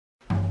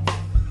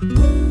Hi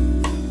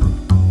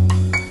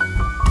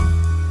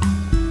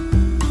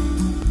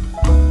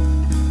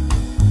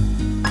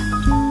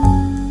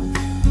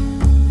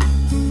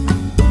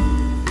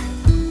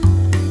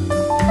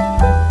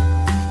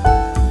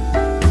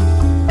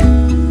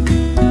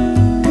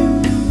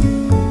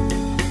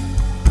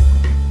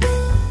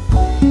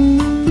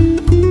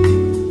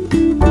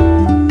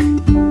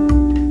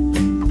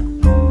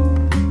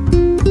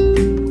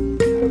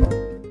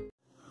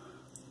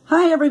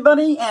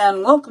everybody,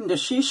 and welcome to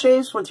She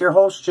Shaves with your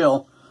host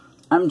Jill.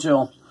 I'm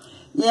Jill.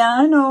 Yeah,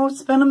 I know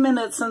it's been a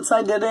minute since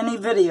I did any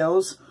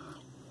videos.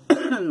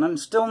 I'm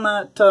still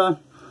not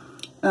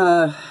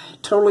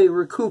totally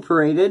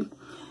recuperated.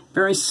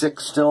 Very sick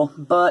still.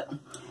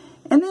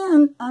 And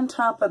then on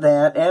top of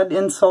that, add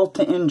insult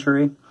to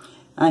injury,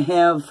 I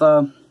have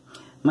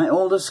my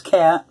oldest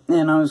cat,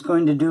 and I was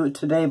going to do it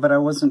today, but I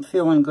wasn't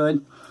feeling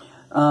good.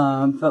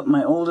 But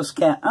my oldest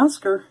cat,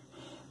 Oscar,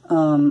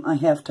 I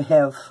have to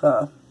have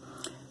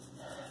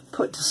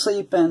put to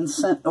sleep and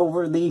sent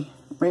over the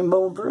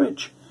Rainbow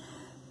Bridge,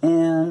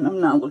 and I'm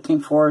not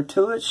looking forward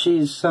to it.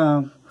 She's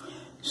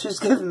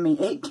given me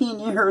 18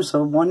 years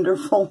of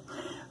wonderful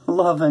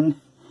loving,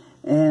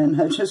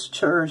 and I just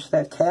cherish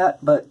that cat.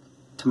 But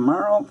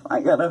tomorrow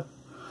I gotta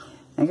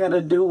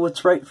do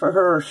what's right for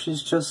her.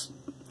 She's just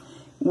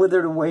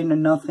withered away to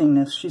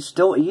nothingness. She's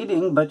still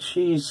eating, but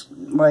she's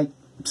like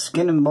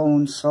skin and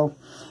bones. So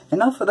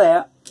enough of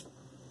that.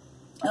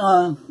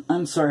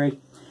 I'm sorry.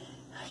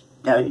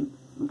 I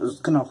was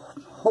going to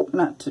hope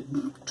not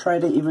to try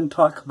to even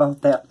talk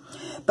about that.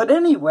 But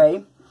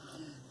anyway,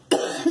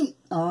 I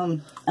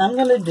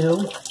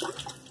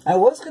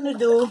was going to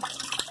do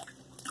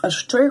a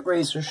straight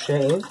razor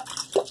shave,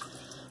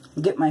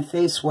 get my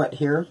face wet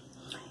here,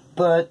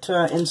 but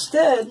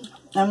instead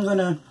I'm going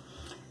to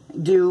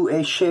do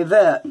a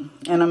shavette,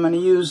 and I'm going to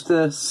use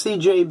the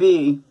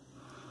CJB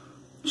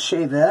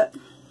Shavette.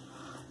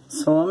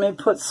 So let me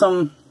put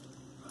some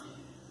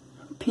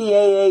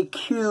PAA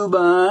cube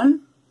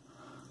on,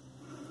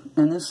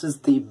 and this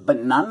is the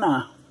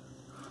banana.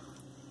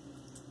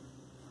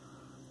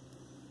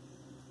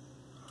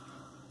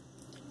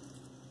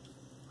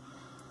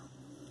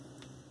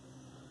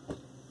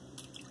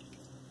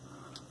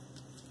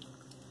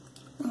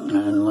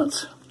 And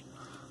let's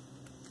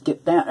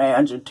get that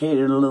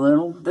agitated a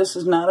little. This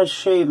is not a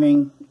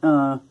shaving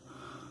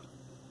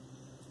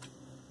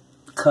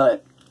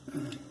cut.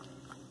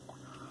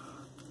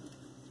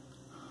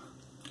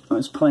 I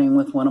was playing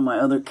with one of my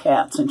other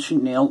cats and she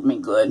nailed me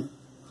good.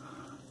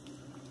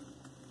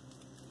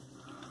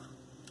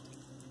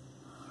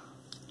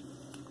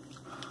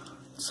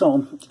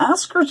 So,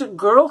 Oscar's a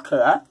girl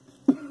cat.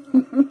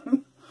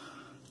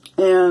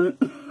 And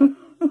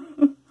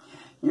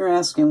you're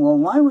asking, well,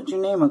 why would you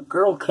name a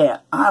girl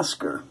cat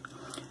Oscar?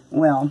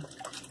 Well,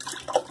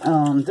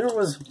 there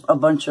was a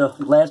bunch of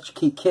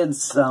latchkey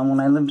kids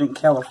when I lived in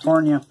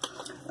California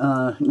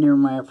near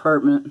my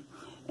apartment.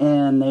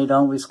 And they'd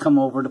always come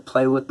over to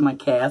play with my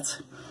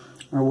cats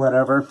or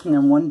whatever. And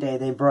then one day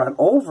they brought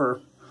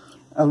over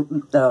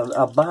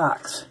a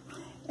box,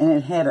 and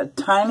it had a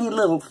tiny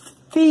little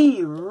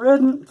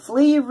flea-ridden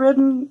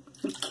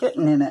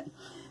kitten in it.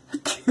 The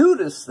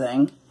cutest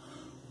thing,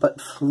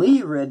 but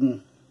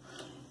flea-ridden.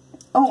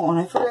 Oh, and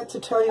I forgot to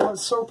tell you what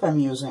soap I'm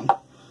using.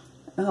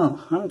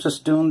 Oh, I'm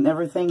just doing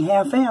everything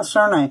half-assed,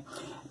 aren't I?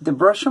 The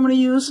brush I'm going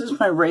to use is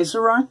my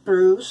Razor Rock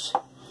Bruise.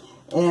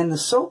 And the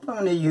soap I'm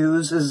going to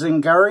use is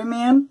Zingari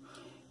Man,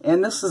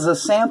 and this is a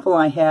sample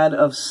I had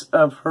of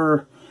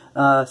her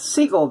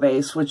Sego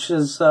Base, which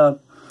is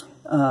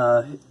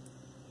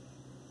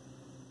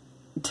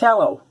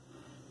tallow,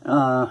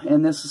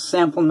 and this is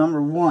sample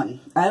number 1.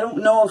 I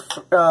don't know if,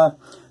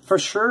 for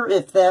sure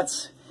if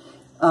that's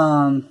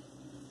the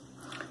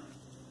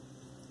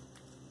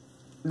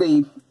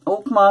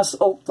oak moss,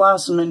 oak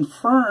blossom, and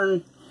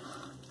fern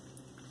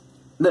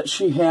that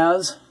she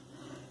has.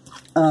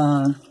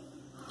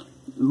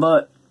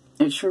 But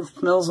it sure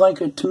smells like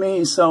it to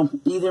me, so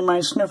either my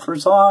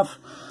sniffer's off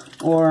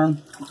or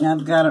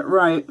I've got it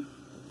right.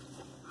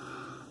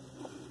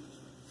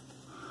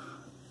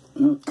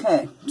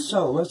 Okay,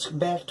 so let's get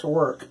back to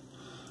work.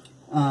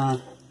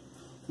 And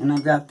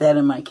I've got that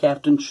in my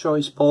Captain's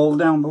Choice bowl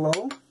down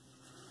below.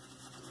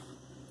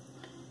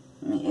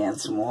 Let me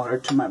add some water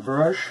to my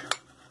brush.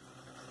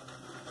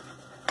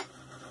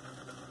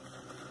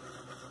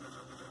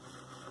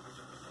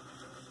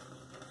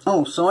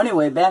 Oh, so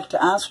anyway, back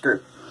to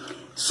Oscar.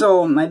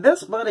 So my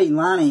best buddy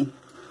Lonnie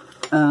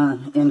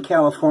in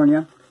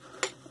California,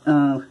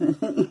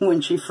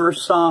 when she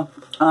first saw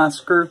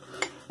Oscar,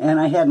 and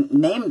I hadn't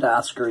named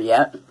Oscar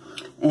yet,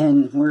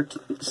 and we're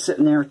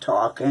sitting there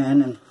talking,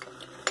 and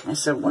I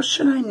said, what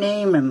should I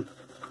name him?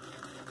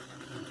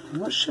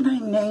 What should I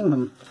name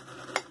him?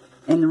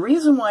 And the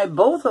reason why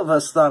both of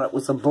us thought it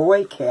was a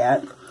boy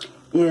cat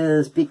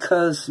is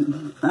because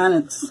on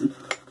its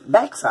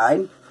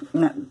backside,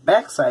 not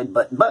backside,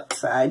 but butt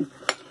side,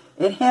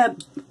 it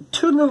had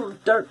 2 little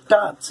dark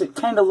dots. It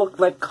kind of looked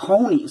like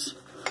conies.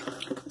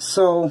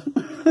 So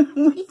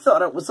we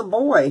thought it was a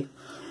boy.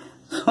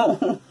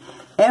 So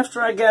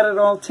after I got it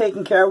all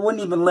taken care of, I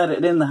wouldn't even let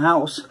it in the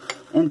house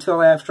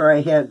until after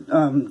I had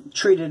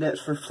treated it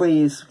for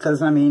fleas,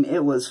 because, I mean,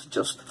 it was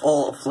just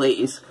full of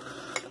fleas.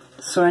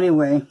 So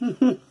anyway,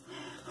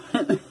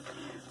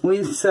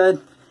 we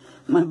said,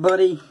 my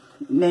buddy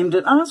named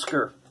it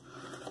Oscar.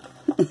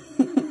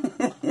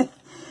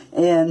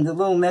 And the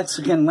little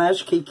Mexican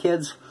latchkey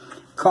kids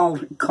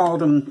called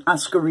him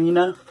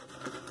Oscarina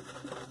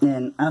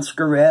and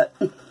Oscarette.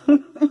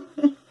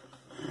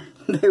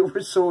 They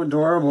were so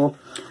adorable.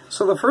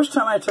 So the first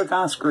time I took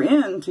Oscar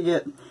in to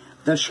get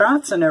the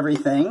shots and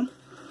everything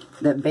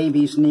that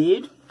babies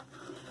need,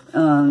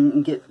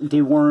 get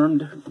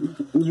dewormed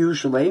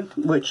usually,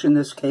 which in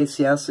this case,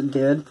 yes, it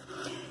did.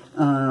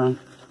 And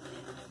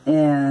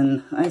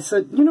I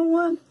said, you know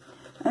what?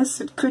 I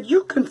said, could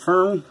you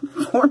confirm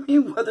for me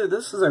whether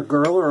this is a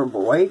girl or a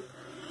boy?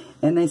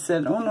 And they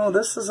said, oh no,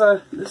 this is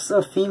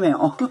a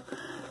female.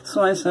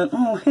 So I said,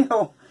 oh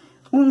hell,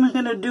 what am I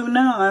going to do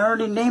now? I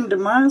already named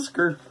him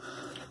Oscar.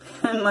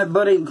 And my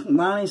buddy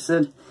Lonnie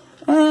said,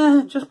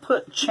 just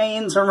put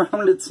chains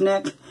around its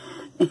neck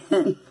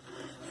and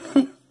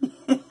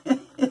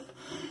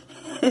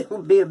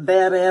it'll be a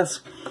badass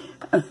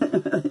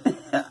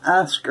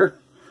Oscar.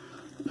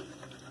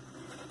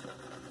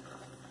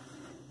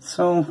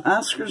 So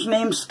Oscar's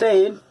name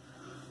stayed.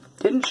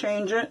 Didn't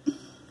change it.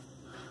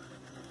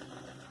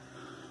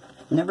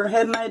 Never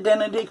had an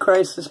identity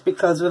crisis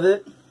because of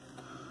it.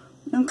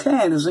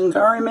 Okay, the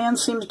Zingari Man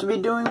seems to be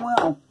doing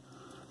well.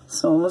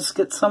 So let's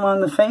get some on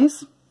the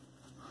face.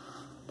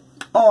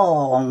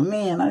 Oh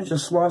man, I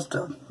just lost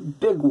a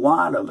big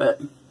wad of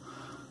it.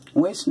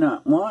 Waste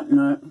not, want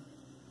not.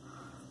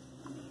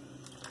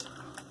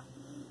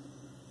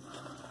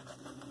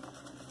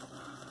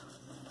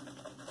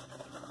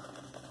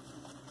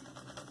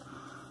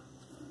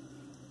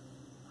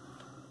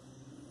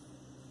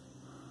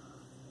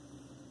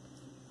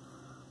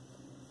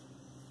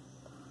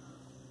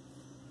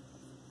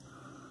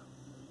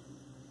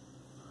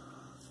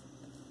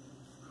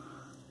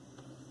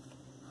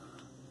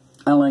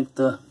 I like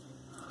the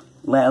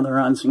lather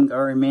on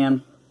Zingari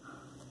Man.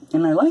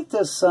 And I like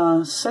this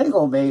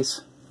Sego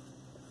Base.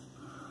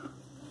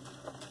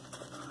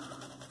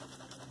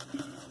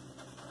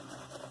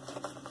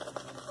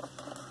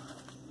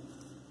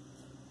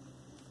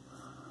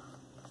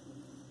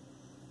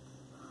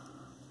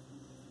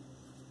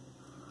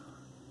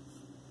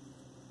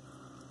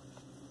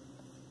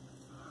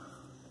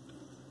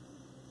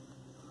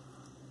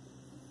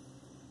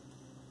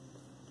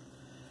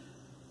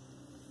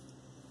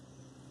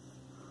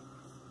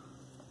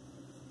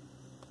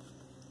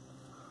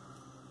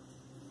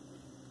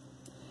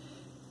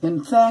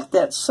 In fact,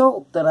 that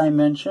soap that I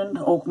mentioned,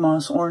 Oak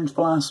Moss, Orange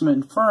Blossom,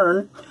 and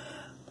Fern,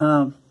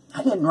 I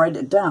didn't write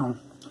it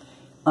down.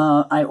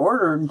 I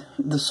ordered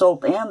the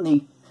soap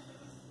and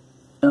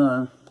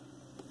the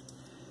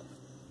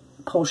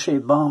Poche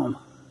Balm.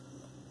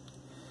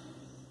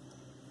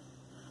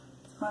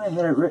 Thought I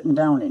had it written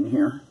down in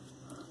here.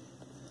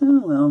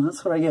 Oh, well,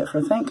 that's what I get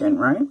for thinking,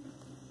 right?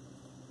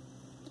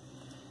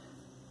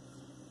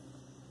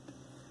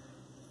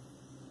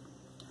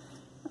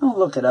 I'll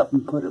look it up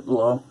and put it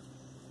below.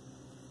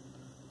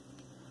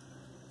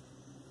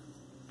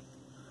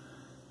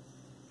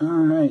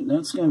 Alright,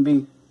 that's going to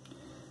be,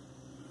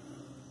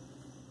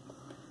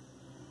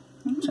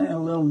 let's add a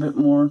little bit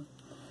more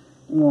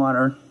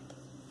water,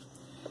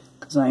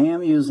 because I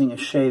am using a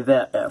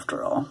Shavette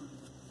after all.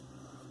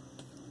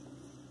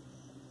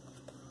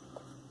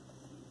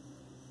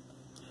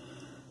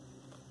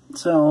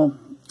 So,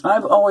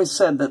 I've always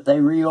said that they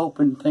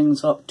reopen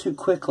things up too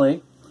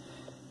quickly,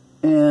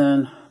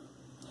 and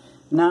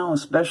now,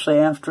 especially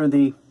after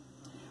the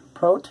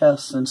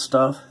protests and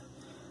stuff,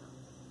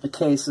 the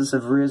cases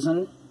have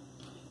risen.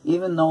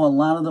 Even though a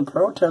lot of the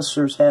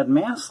protesters had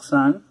masks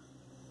on,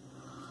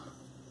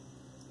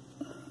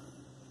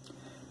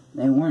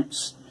 they weren't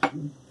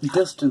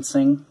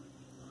distancing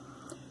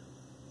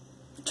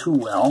too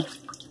well.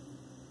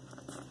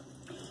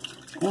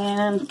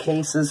 And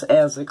cases,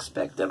 as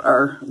expected,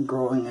 are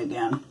growing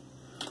again.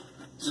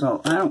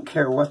 So I don't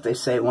care what they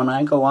say. When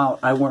I go out,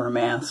 I wear a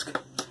mask.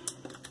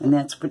 And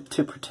that's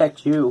to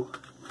protect you.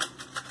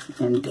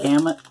 And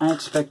damn it, I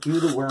expect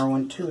you to wear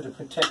one too to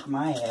protect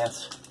my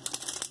ass.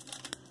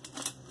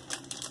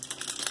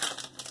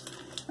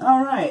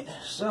 Alright,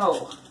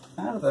 so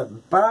out of the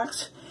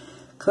box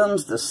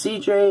comes the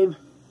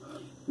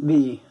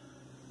CJB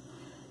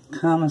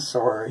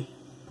Commissary.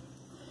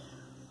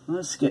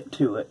 Let's get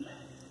to it.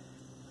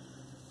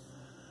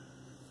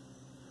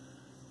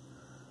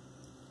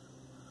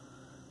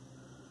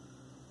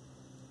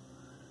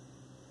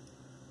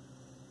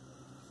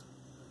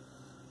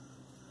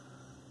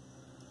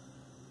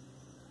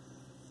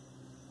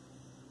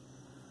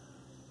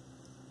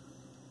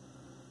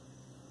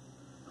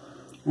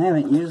 I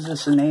haven't used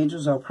this in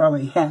ages. I'll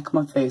probably hack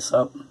my face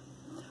up.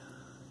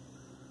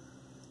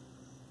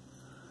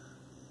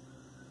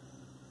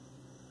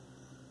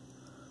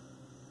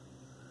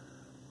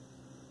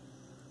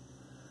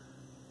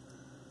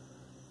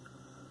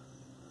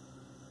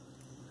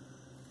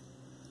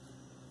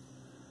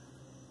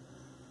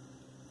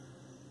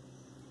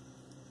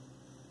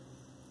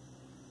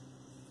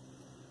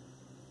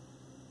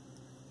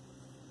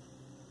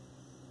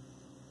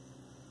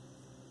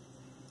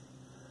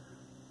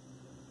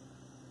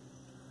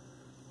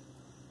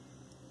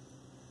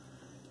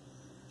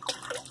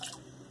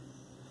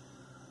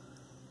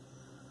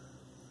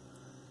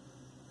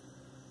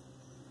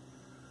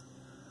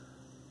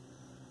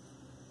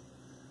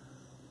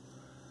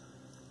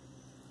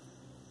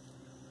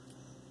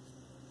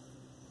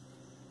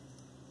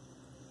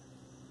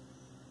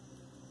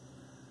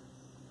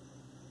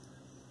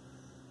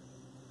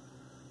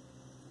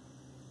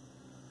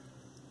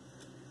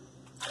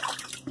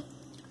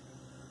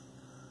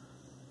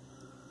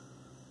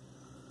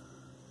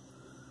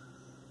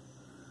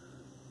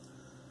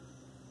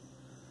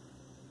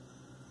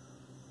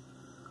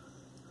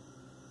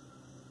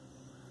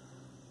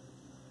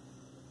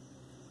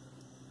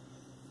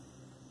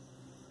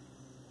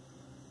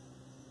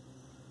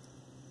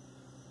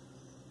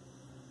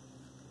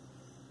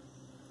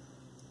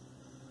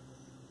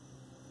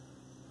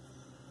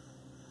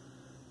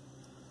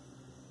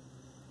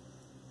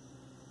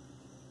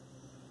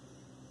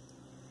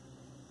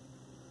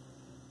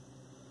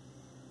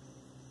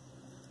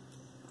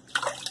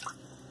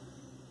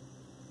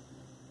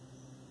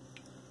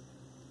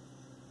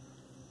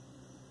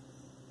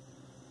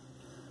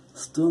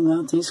 Still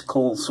got these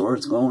cold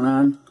sores going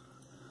on.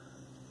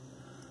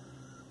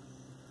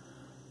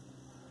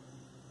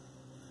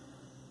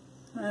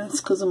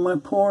 That's because of my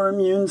poor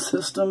immune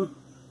system.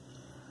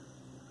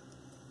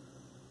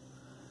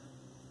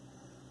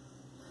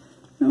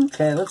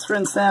 Okay, let's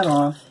rinse that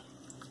off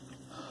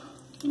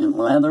and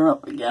lather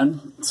up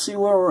again. See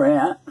where we're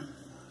at.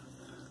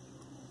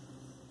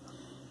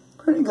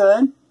 Pretty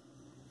good.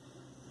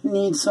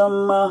 Need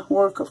some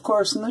work, of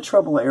course, in the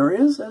trouble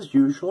areas, as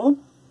usual.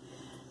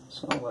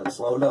 So let's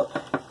load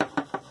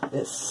up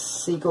this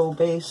Sego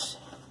Base.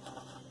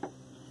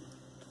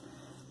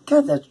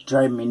 God, that's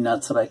driving me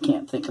nuts that I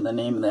can't think of the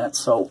name of that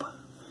soap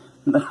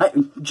that I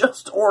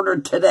just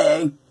ordered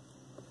today.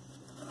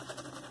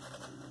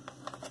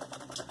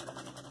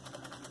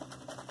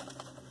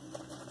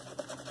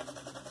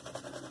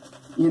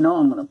 You know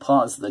I'm going to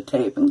pause the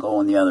tape and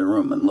go in the other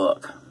room and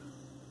look.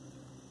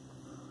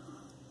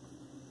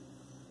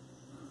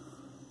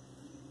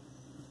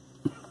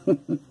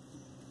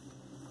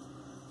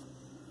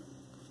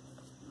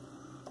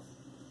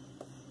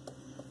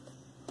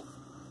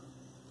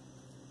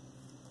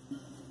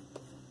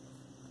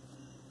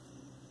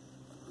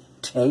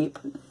 Tape?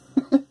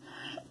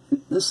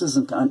 This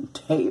isn't on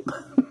tape.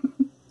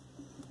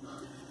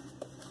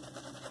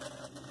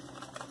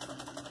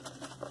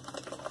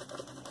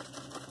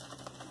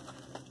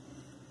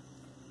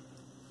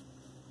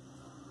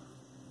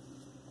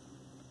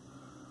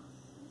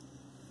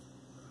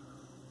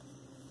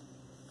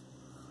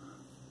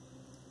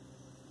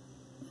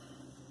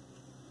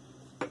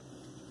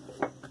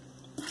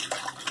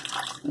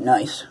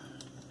 Nice.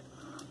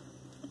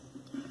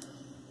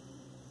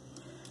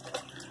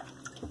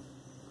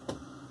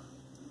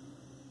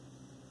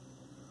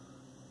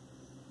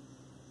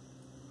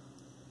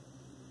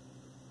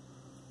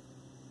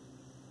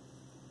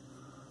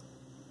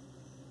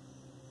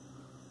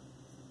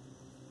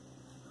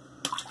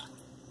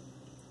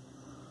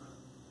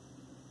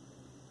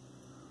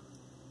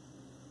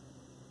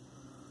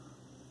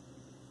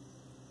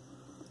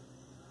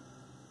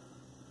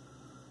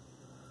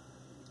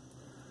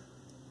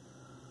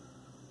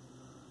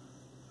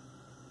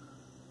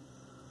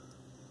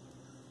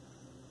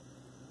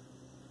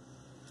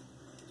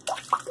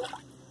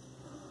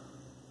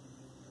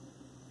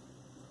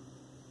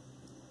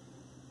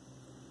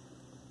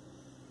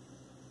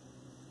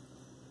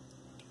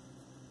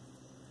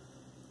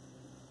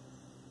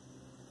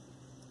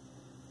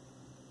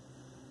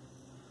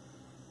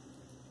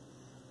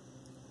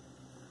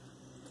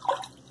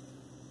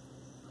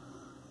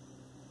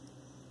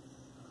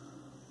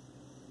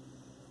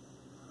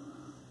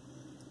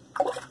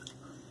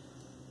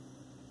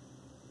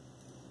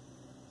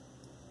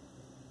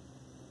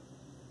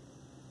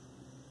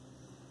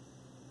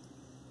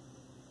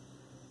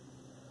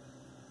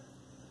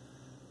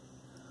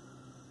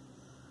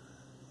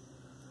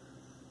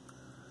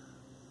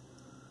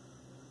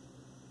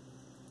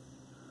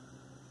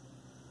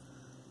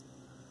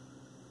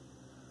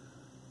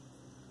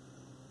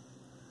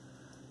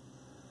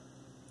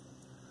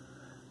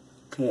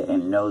 Okay,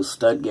 and nose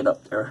stud, get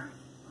up there.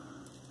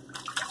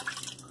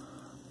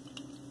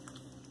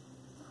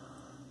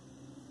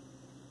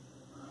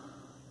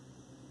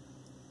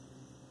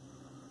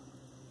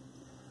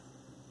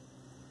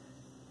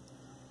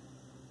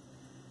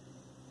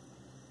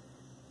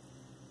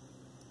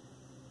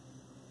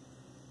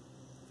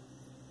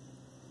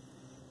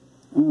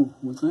 Oh,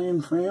 was I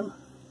in frame?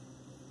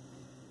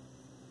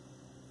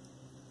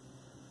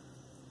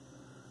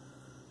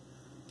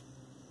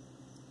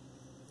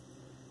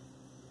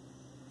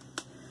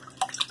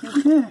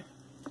 Okay.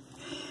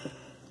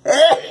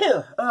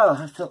 Oh,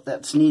 I felt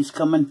that sneeze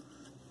coming.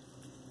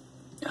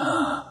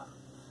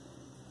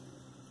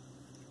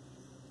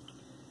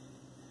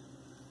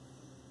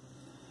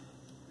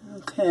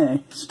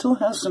 Okay, still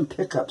has some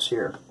pickups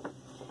here.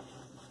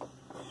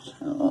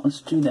 So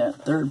let's do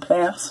that third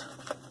pass.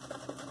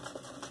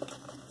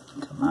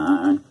 Come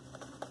on.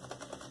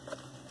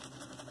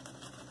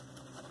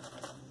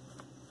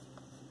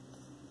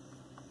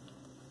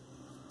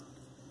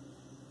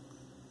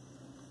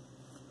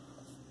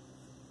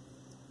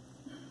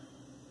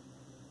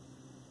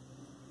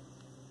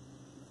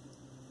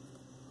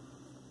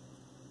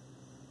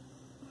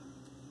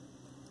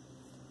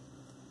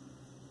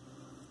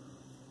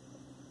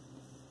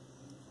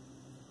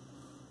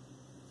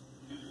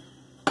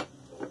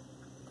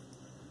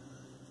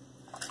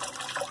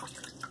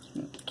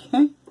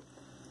 Okay.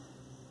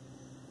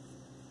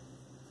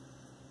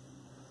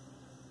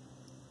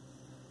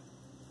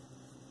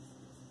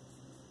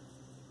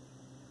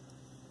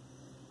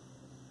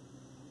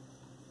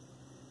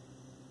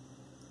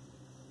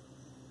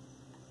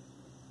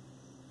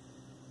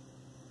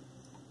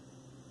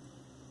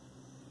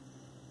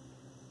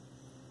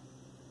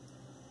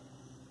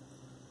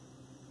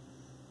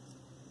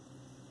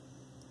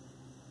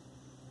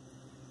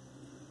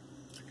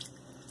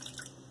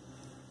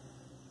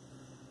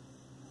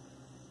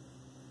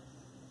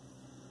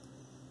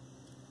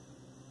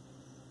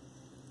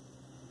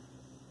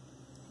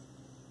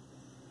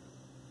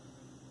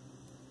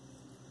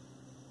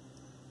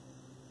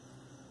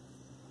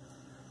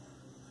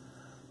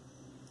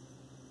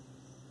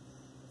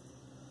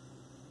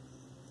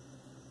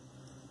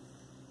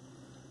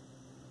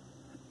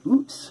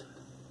 Oops.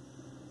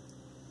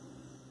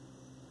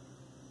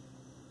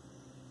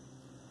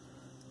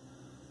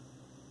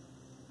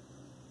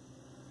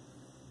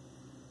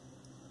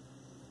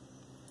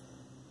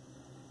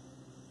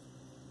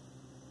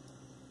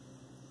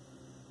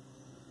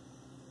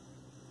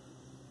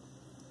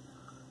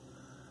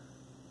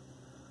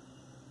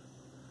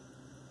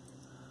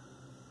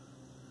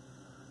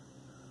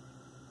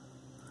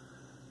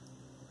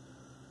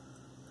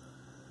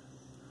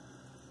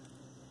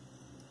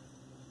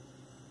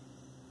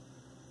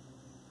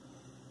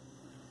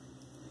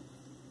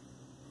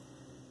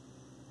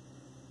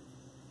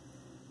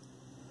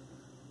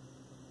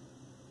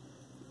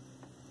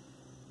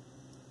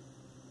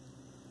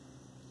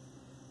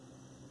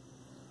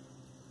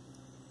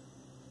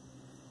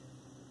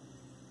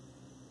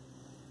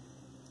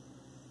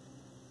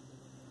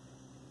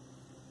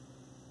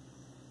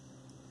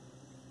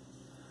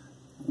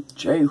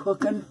 J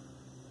hooking.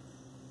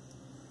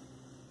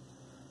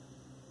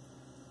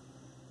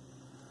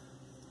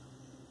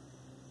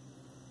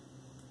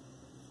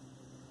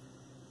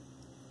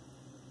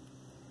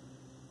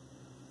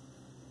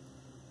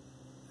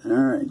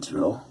 Alright,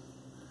 Jill.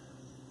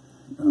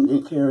 Don't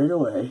get carried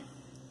away.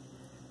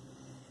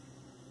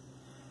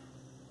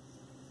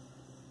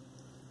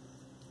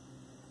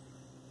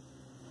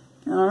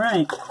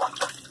 Alright.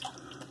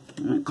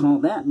 I call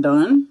that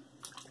done.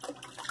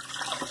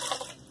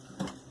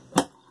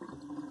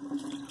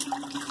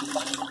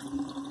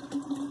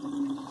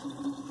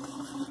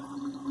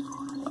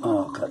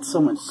 Oh, got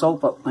so much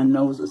soap up my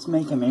nose, it's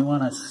making me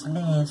want to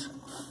sneeze.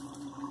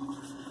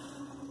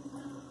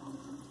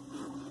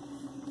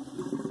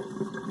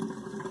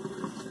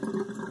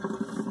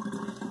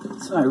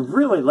 So I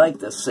really like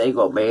this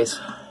Sego Base.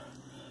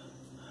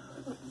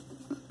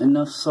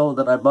 Enough so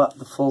that I bought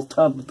the full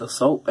tub of the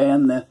soap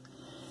and the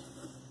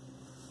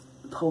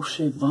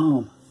post-shave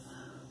balm.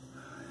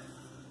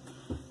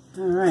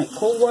 Alright,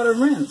 cold water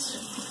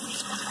rinse.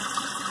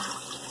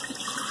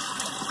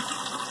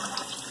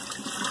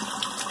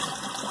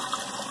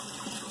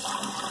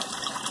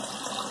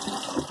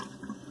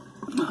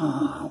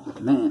 Oh,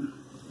 man.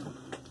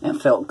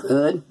 That felt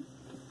good.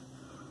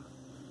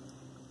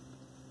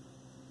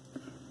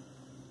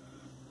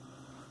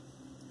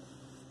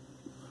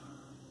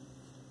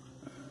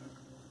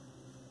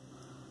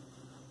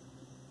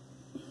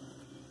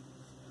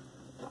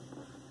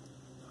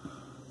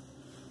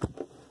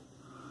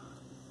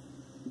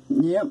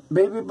 Yep,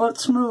 baby butt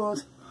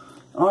smooth.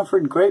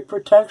 Offered great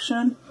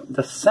protection.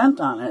 The scent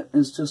on it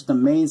is just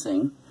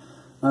amazing.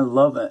 I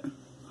love it.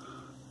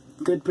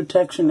 Good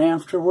protection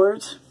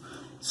afterwards.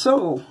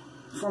 So,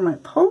 for my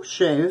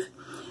post-shave,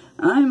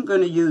 I'm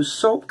going to use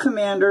Soap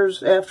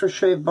Commander's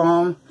Aftershave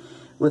Balm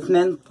with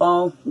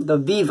menthol, the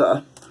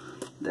Viva,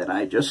 that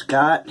I just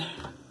got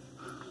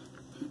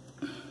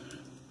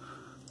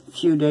a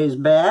few days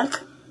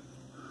back.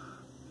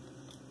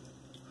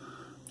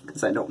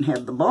 Because I don't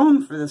have the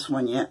balm for this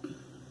one yet.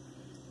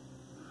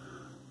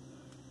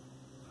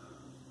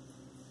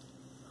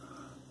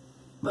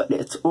 But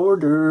it's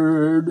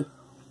ordered.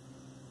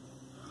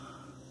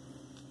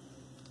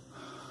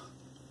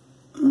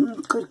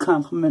 Good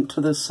compliment to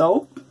the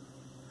soap.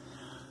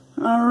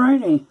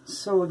 Alrighty,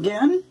 so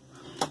again,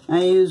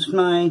 I used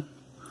my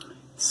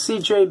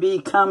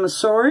CJB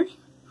Commissary,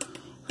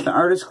 with the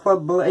Artist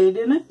Club blade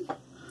in it.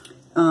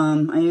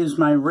 I used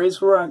my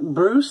Razor Rock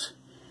Bruce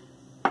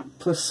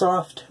plus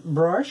soft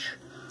brush.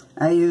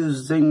 I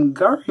used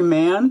Zingari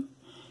Man,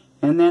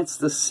 and that's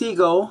the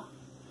Sego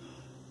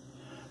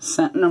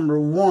scent number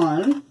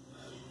 1.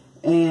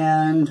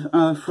 And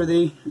for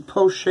the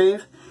post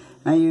shave,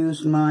 I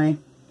used my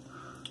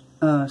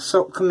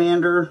Soap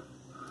Commander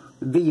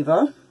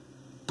Viva,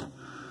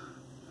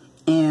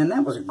 and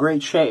that was a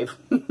great shave.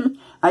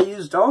 I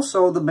used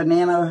also the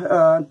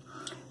banana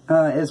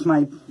as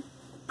my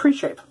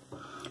pre-shave.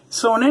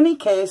 So in any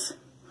case,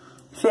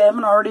 if you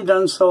haven't already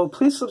done so,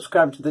 please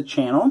subscribe to the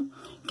channel.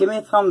 Give me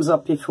a thumbs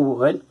up if you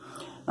would.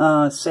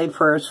 Say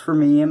prayers for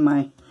me and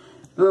my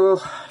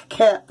little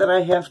cat that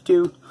I have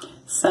to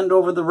send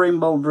over the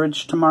Rainbow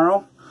Bridge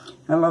tomorrow.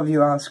 I love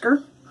you,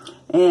 Oscar.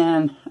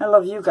 And I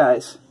love you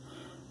guys.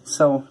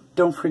 So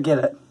don't forget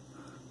it.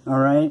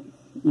 Alright?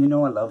 You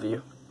know I love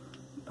you.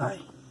 Bye.